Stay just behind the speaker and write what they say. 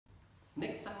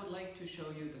Next, I would like to show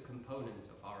you the components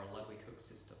of our Ludwig hook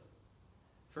system.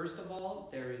 First of all,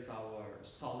 there is our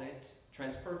solid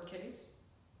transport case.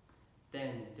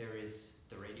 Then there is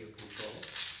the radio control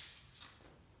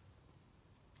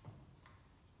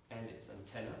and its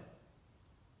antenna,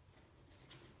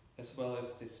 as well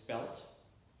as this belt.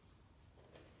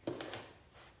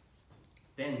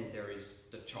 Then there is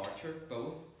the charger,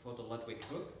 both for the Ludwig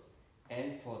hook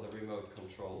and for the remote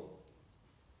control,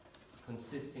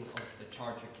 consisting of the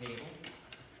charger cable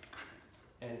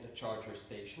and the charger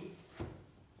station.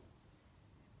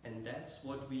 And that's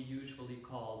what we usually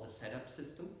call the setup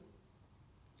system.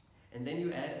 And then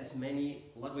you add as many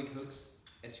Ludwig hooks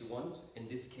as you want. In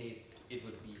this case, it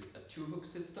would be a 2-hook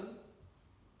system.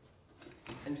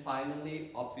 And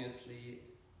finally, obviously,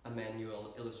 a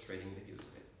manual illustrating the use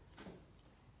of it.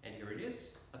 And here it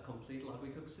is, a complete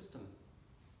Ludwig hook system.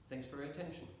 Thanks for your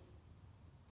attention.